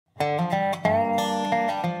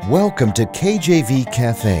Welcome to KJV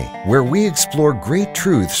Cafe, where we explore great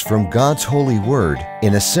truths from God's holy word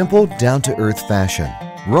in a simple, down-to-earth fashion.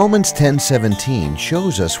 Romans 10:17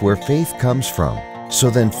 shows us where faith comes from. So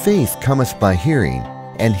then faith cometh by hearing,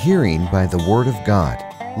 and hearing by the word of God.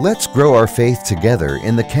 Let's grow our faith together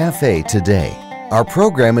in the cafe today. Our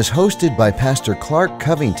program is hosted by Pastor Clark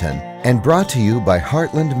Covington and brought to you by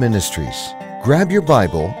Heartland Ministries. Grab your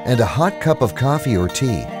Bible and a hot cup of coffee or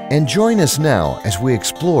tea and join us now as we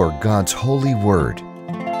explore God's holy word.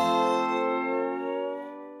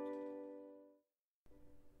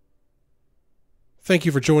 Thank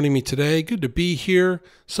you for joining me today. Good to be here.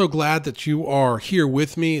 So glad that you are here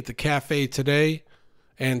with me at the cafe today.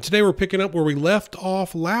 And today we're picking up where we left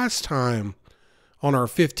off last time on our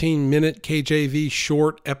 15-minute KJV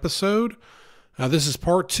short episode. This is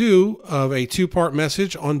part 2 of a 2-part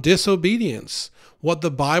message on disobedience, what the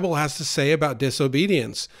Bible has to say about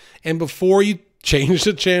disobedience. And before you change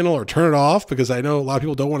the channel or turn it off, because I know a lot of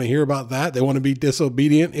people don't want to hear about that, they want to be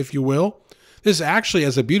disobedient, if you will, this actually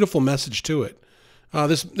has a beautiful message to it.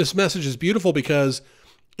 This message is beautiful because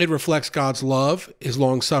it reflects God's love, His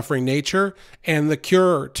long-suffering nature, and the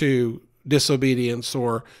cure to disobedience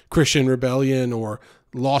or Christian rebellion or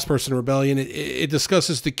lost person rebellion. It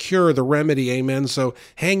discusses the cure, the remedy, amen? So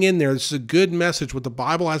hang in there. This is a good message, what the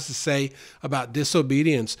Bible has to say about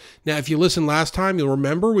disobedience. Now, if you listened last time, you'll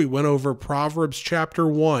remember we went over Proverbs chapter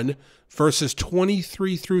 1, verses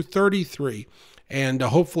 23 through 33. And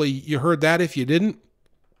hopefully you heard that. If you didn't,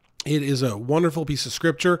 it is a wonderful piece of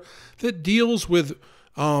scripture that deals with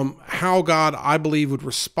how God, I believe, would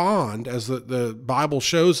respond, as the Bible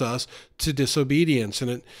shows us, to disobedience.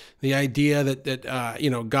 And the idea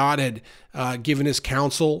that God had given His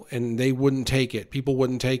counsel and they wouldn't take it. People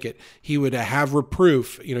wouldn't take it. He would have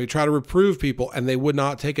reproof. He tried to reprove people and they would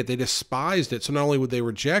not take it. They despised it. So not only would they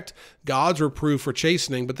reject God's reproof or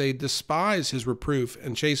chastening, but they despise His reproof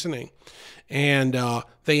and chastening. And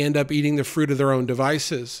they end up eating the fruit of their own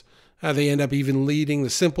devices. They end up even leading the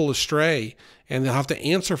simple astray, and they'll have to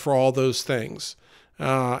answer for all those things.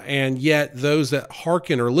 And yet those that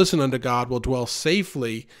hearken or listen unto God will dwell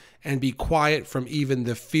safely and be quiet from even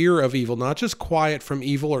the fear of evil. Not just quiet from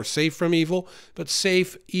evil or safe from evil, but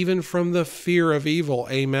safe even from the fear of evil.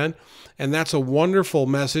 Amen. And that's a wonderful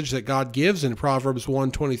message that God gives in Proverbs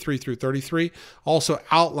 1:23 through 33, also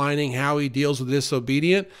outlining how He deals with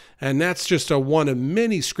disobedient. And that's just one of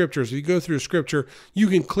many scriptures. If you go through Scripture, you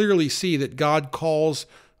can clearly see that God calls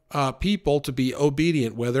people to be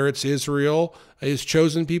obedient, whether it's Israel, His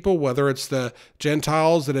chosen people, whether it's the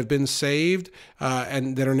Gentiles that have been saved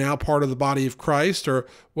and that are now part of the body of Christ, or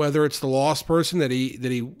whether it's the lost person that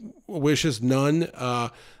He wishes none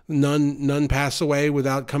pass away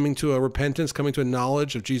without coming to a repentance, coming to a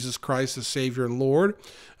knowledge of Jesus Christ as Savior and Lord.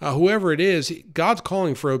 Whoever it is, God's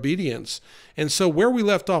calling for obedience. And so where we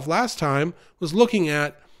left off last time was looking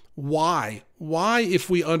at why, if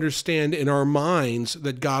we understand in our minds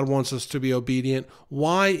that God wants us to be obedient,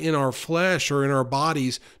 why in our flesh or in our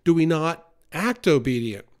bodies do we not act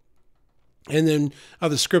obedient? And then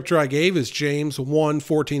the scripture I gave is James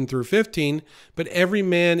 1:14 through 15. But every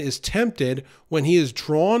man is tempted when he is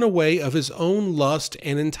drawn away of his own lust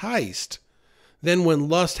and enticed. Then when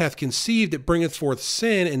lust hath conceived, it bringeth forth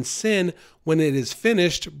sin, and sin, when it is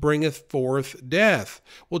finished, bringeth forth death.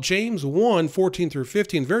 Well, James 1:14 through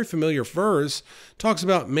 15, very familiar verse, talks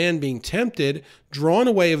about man being tempted, drawn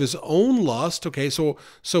away of his own lust. Okay, so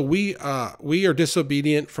we are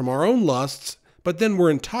disobedient from our own lusts, but then we're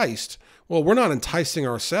enticed. Well, we're not enticing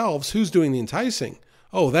ourselves. Who's doing the enticing?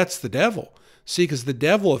 Oh, that's the devil. See, because the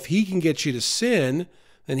devil, if he can get you to sin,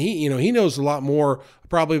 then he knows a lot more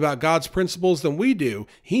probably about God's principles than we do.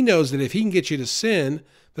 He knows that if he can get you to sin,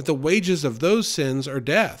 that the wages of those sins are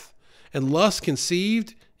death. And lust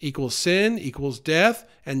conceived equals sin, equals death.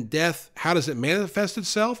 And death, how does it manifest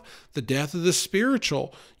itself? The death of the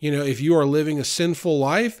spiritual. If you are living a sinful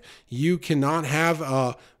life, you cannot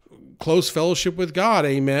have close fellowship with God.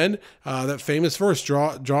 Amen. That famous verse,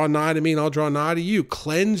 draw nigh to me and I'll draw nigh to you.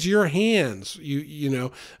 Cleanse your hands,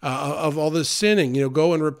 of all this sinning.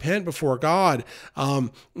 Go and repent before God.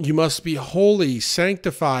 You must be holy,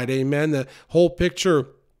 sanctified. Amen. The whole picture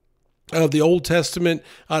of the Old Testament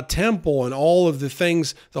temple and all of the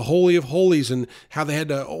things, the Holy of Holies, and how they had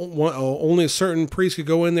to, only a certain priest could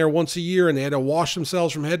go in there once a year, and they had to wash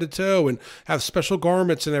themselves from head to toe and have special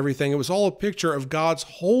garments and everything. It was all a picture of God's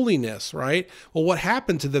holiness, right? Well, what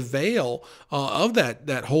happened to the veil of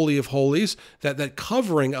that Holy of Holies, that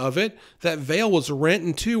covering of it? That veil was rent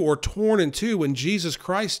in two or torn in two when Jesus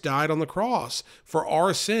Christ died on the cross for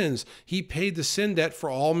our sins. He paid the sin debt for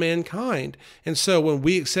all mankind. And so when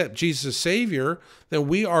we accept Jesus Jesus as Savior, then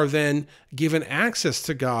we are then given access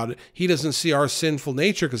to God. He doesn't see our sinful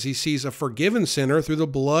nature because he sees a forgiven sinner through the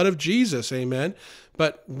blood of Jesus. Amen.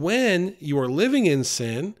 But when you are living in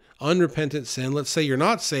sin, unrepentant sin, let's say you're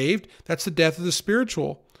not saved, that's the death of the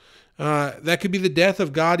spiritual. That could be the death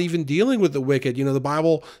of God even dealing with the wicked. The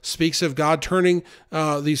Bible speaks of God turning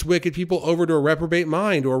these wicked people over to a reprobate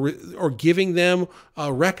mind, or giving them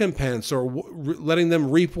a recompense, or letting them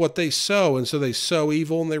reap what they sow. And so they sow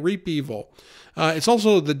evil and they reap evil. It's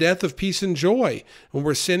also the death of peace and joy. When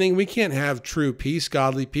we're sinning, we can't have true peace,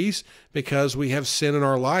 godly peace, because we have sin in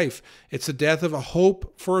our life. It's the death of a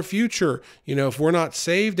hope for a future. If we're not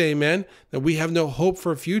saved, amen, then we have no hope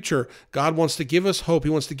for a future. God wants to give us hope. He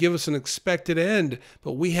wants to give us an expected end,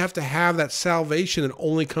 but we have to have that salvation that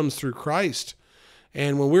only comes through Christ.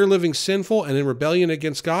 And when we're living sinful and in rebellion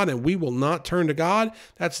against God, and we will not turn to God,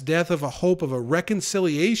 that's death of a hope of a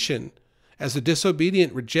reconciliation. As the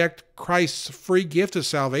disobedient reject Christ's free gift of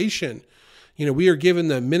salvation, we are given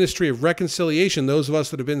the ministry of reconciliation, those of us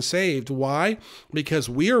that have been saved. Why? Because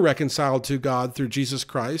we are reconciled to God through Jesus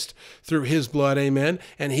Christ, through his blood, amen.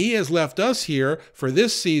 And he has left us here for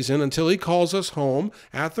this season until he calls us home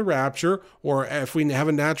at the rapture, or if we have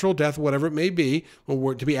a natural death, whatever it may be. When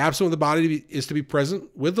we're to be absent with the body is to be present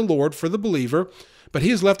with the Lord for the believer. But he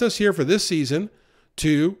has left us here for this season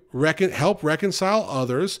to help reconcile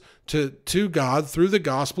others to God through the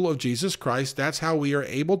gospel of Jesus Christ. That's how we are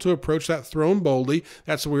able to approach that throne boldly.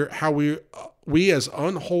 That's how we as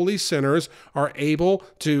unholy sinners are able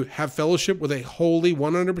to have fellowship with a holy,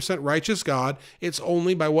 100% righteous God. It's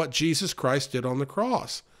only by what Jesus Christ did on the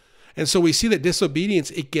cross. And so we see that disobedience,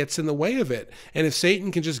 it gets in the way of it. And if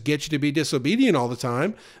Satan can just get you to be disobedient all the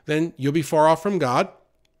time, then you'll be far off from God.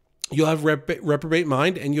 You'll have reprobate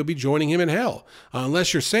mind, and you'll be joining him in hell,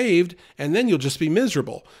 unless you're saved, and then you'll just be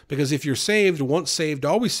miserable. Because if you're saved, once saved,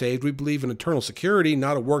 always saved, we believe in eternal security,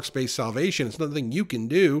 not a works-based salvation. It's nothing you can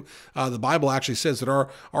do. The Bible actually says that our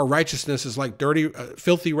righteousness is like dirty,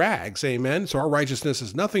 filthy rags, amen? So our righteousness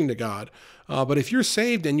is nothing to God. But if you're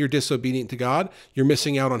saved and you're disobedient to God, you're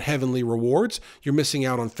missing out on heavenly rewards. You're missing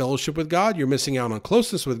out on fellowship with God. You're missing out on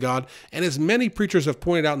closeness with God. And as many preachers have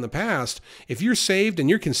pointed out in the past, if you're saved and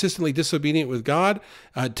you're consistently disobedient with God,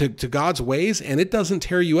 to God's ways, and it doesn't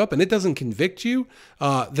tear you up and it doesn't convict you,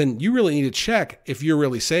 then you really need to check if you're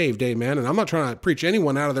really saved, amen? And I'm not trying to preach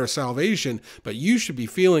anyone out of their salvation, but you should be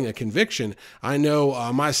feeling a conviction. I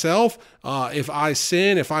know myself, if I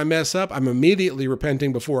sin, if I mess up, I'm immediately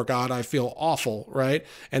repenting before God. I feel awful, right?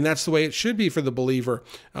 And that's the way it should be for the believer.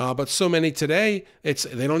 But so many today,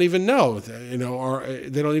 they don't even know, or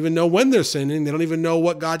they don't even know when they're sinning. They don't even know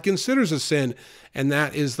what God considers a sin. And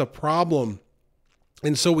that is the problem.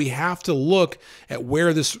 And so we have to look at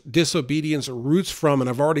where this disobedience roots from. And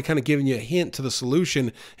I've already kind of given you a hint to the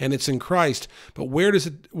solution, and it's in Christ. But where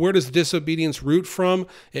does disobedience root from?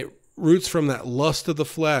 It roots from that lust of the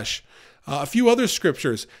flesh. A few other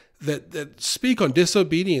scriptures that speak on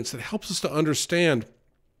disobedience that helps us to understand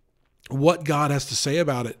what God has to say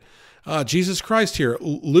about it. Jesus Christ here,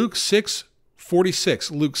 Luke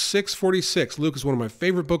 6:46. Luke 6:46. Luke is one of my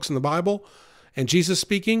favorite books in the Bible. And Jesus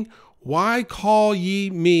speaking, "Why call ye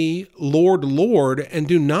me Lord, Lord, and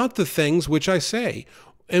do not the things which I say?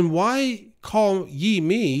 And why call ye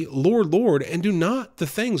me Lord, Lord, and do not the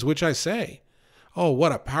things which I say?" Oh,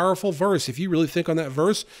 what a powerful verse. If you really think on that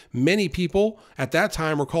verse, many people at that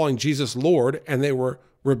time were calling Jesus Lord, and they were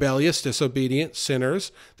rebellious, disobedient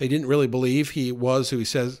sinners. They didn't really believe he was who he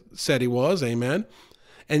said he was. Amen.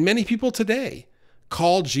 And many people today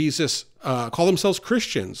call themselves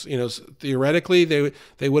Christians. Theoretically,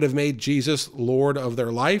 they would have made Jesus Lord of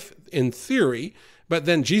their life in theory, but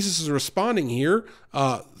then Jesus is responding here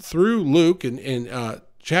through Luke in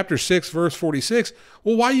chapter 6, verse 46.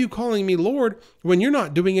 Well, why are you calling me Lord when you're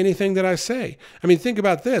not doing anything that I say? I mean, think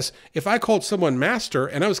about this. If I called someone master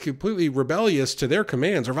and I was completely rebellious to their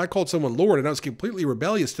commands, or if I called someone Lord and I was completely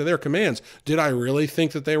rebellious to their commands, did I really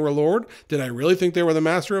think that they were Lord? Did I really think they were the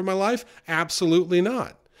master of my life? Absolutely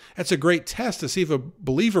not. That's a great test to see if a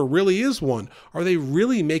believer really is one. Are they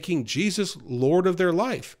really making Jesus Lord of their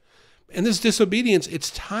life? And this disobedience,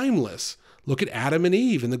 it's timeless. Look at Adam and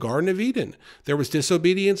Eve in the Garden of Eden. There was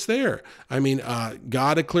disobedience there. I mean,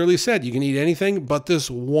 God had clearly said, you can eat anything but this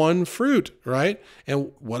one fruit, right?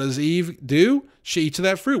 And what does Eve do? She eats of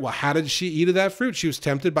that fruit. Well, how did she eat of that fruit? She was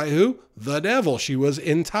tempted by who? The devil. She was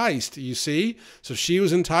enticed, you see? So she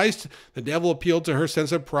was enticed. The devil appealed to her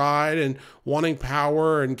sense of pride and wanting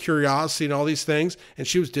power and curiosity and all these things, and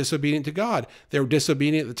she was disobedient to God. They were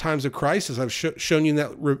disobedient at the times of Christ, as I've shown you in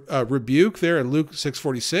that rebuke there in Luke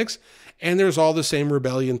 6:46, and there's all the same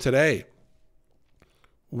rebellion today.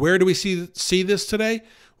 Where do we see this today?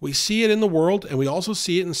 We see it in the world, and we also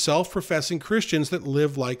see it in self-professing Christians that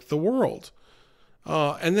live like the world.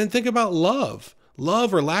 And then think about love.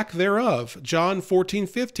 Love or lack thereof. John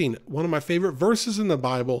 14:15, one of my favorite verses in the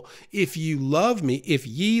Bible. If ye love me,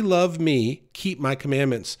 keep my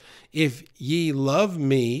commandments. If ye love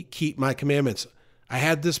me, keep my commandments. I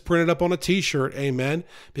had this printed up on a t-shirt, amen,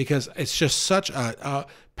 because it's just such a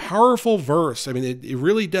powerful verse. I mean, it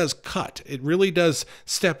really does cut. It really does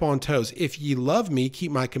step on toes. If ye love me,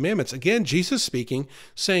 keep my commandments. Again, Jesus speaking,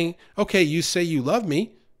 saying, okay, you say you love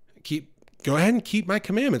me, go ahead and keep my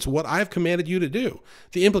commandments, what I've commanded you to do.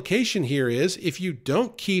 The implication here is if you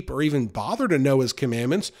don't keep or even bother to know his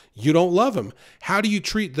commandments, you don't love him. How do you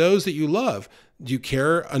treat those that you love? Do you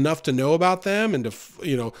care enough to know about them and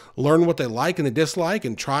to, learn what they like and they dislike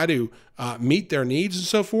and try to meet their needs and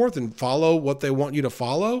so forth and follow what they want you to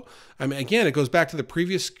follow? I mean, again, it goes back to the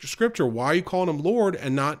previous scripture. Why are you calling him Lord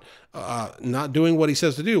and not doing what he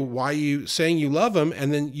says to do? Why are you saying you love him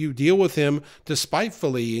and then you deal with him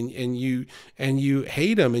despitefully and you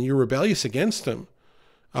hate him and you're rebellious against him?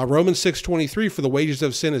 Romans 6:23, for the wages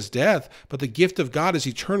of sin is death, but the gift of God is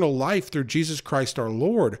eternal life through Jesus Christ our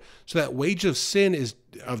Lord. So that wage of sin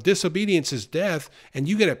of disobedience is death, and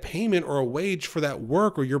you get a payment or a wage for that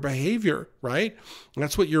work or your behavior, right? And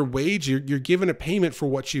that's what your wage, you're given a payment for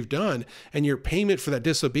what you've done, and your payment for that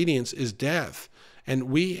disobedience is death. And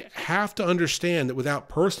we have to understand that without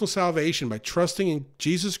personal salvation, by trusting in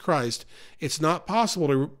Jesus Christ, it's not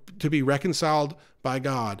possible to be reconciled by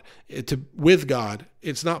God, with God.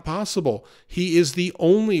 It's not possible. He is the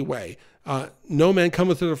only way. No man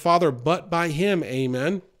cometh to the Father but by him.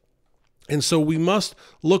 Amen. And so we must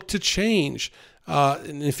look to change.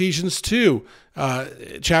 In Ephesians 2,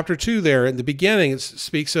 chapter 2 there, in the beginning, it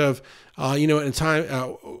speaks of, in time,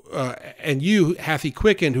 and you hath he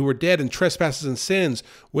quickened who were dead in trespasses and sins,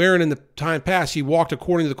 wherein in the time past ye walked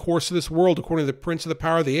according to the course of this world, according to the prince of the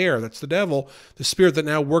power of the air, that's the devil, the spirit that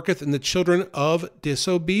now worketh in the children of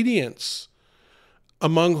disobedience,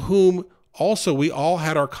 among whom also we all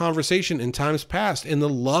had our conversation in times past in the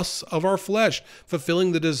lusts of our flesh,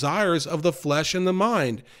 fulfilling the desires of the flesh and the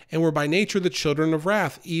mind, and were by nature the children of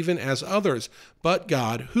wrath, even as others. But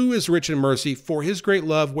God, who is rich in mercy, for his great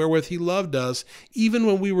love wherewith he loved us, even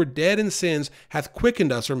when we were dead in sins, hath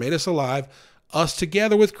quickened us or made us alive, us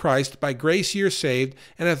together with Christ, by grace ye are saved,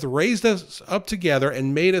 and hath raised us up together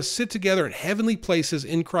and made us sit together in heavenly places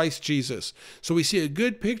in Christ Jesus. So we see a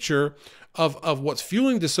good picture of what's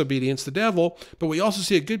fueling disobedience, the devil, but we also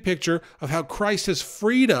see a good picture of how Christ has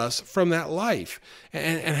freed us from that life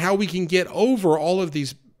and how we can get over all of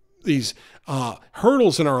these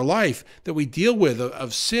hurdles in our life that we deal with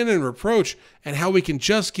of sin and reproach, and how we can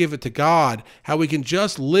just give it to God, how we can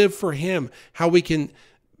just live for him, how we can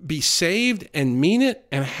be saved and mean it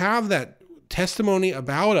and have that testimony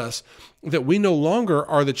about us that we no longer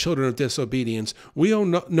are the children of disobedience. We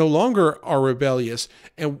no longer are rebellious,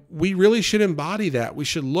 and we really should embody that. We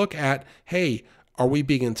should look at, hey, are we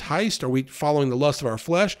being enticed? Are we following the lust of our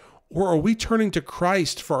flesh? Or are we turning to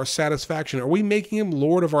Christ for our satisfaction? Are we making him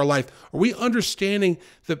Lord of our life? Are we understanding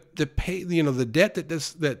the debt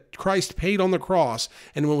that Christ paid on the cross?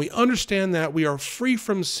 And when we understand that, we are free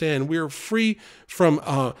from sin. We are free from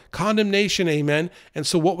condemnation, amen? And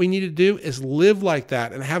so what we need to do is live like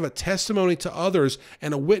that and have a testimony to others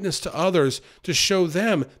and a witness to others to show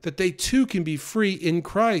them that they too can be free in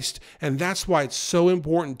Christ. And that's why it's so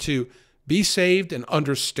important to be saved and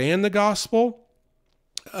understand the gospel.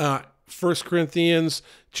 1 Corinthians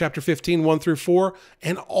chapter 15, 1-4,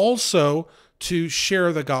 and also to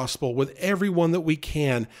share the gospel with everyone that we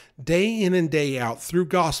can, day in and day out, through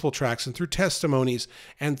gospel tracts and through testimonies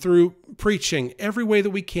and through preaching, every way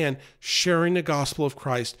that we can, sharing the gospel of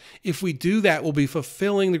Christ. If we do that, we'll be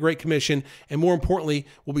fulfilling the Great Commission, and more importantly,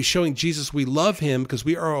 we'll be showing Jesus we love him because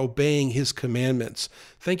we are obeying his commandments.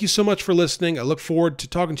 Thank you so much for listening. I look forward to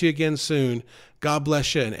talking to you again soon. God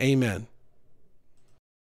bless you, and amen.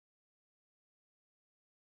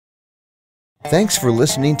 Thanks for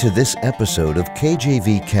listening to this episode of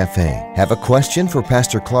KJV Cafe. Have a question for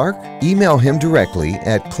Pastor Clark? Email him directly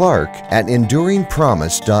at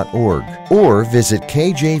clark@enduringpromise.org or visit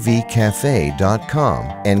kjvcafe.com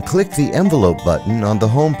and click the envelope button on the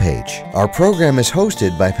homepage. Our program is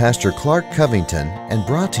hosted by Pastor Clark Covington and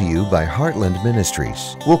brought to you by Heartland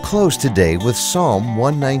Ministries. We'll close today with Psalm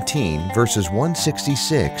 119, verses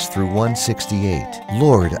 166 through 168.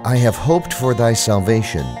 Lord, I have hoped for thy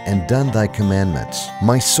salvation and done thy commandments.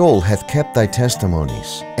 My soul hath kept thy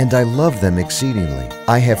testimonies, and I love them exceedingly.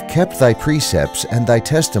 I have kept thy precepts and thy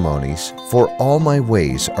testimonies, for all my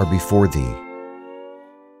ways are before thee.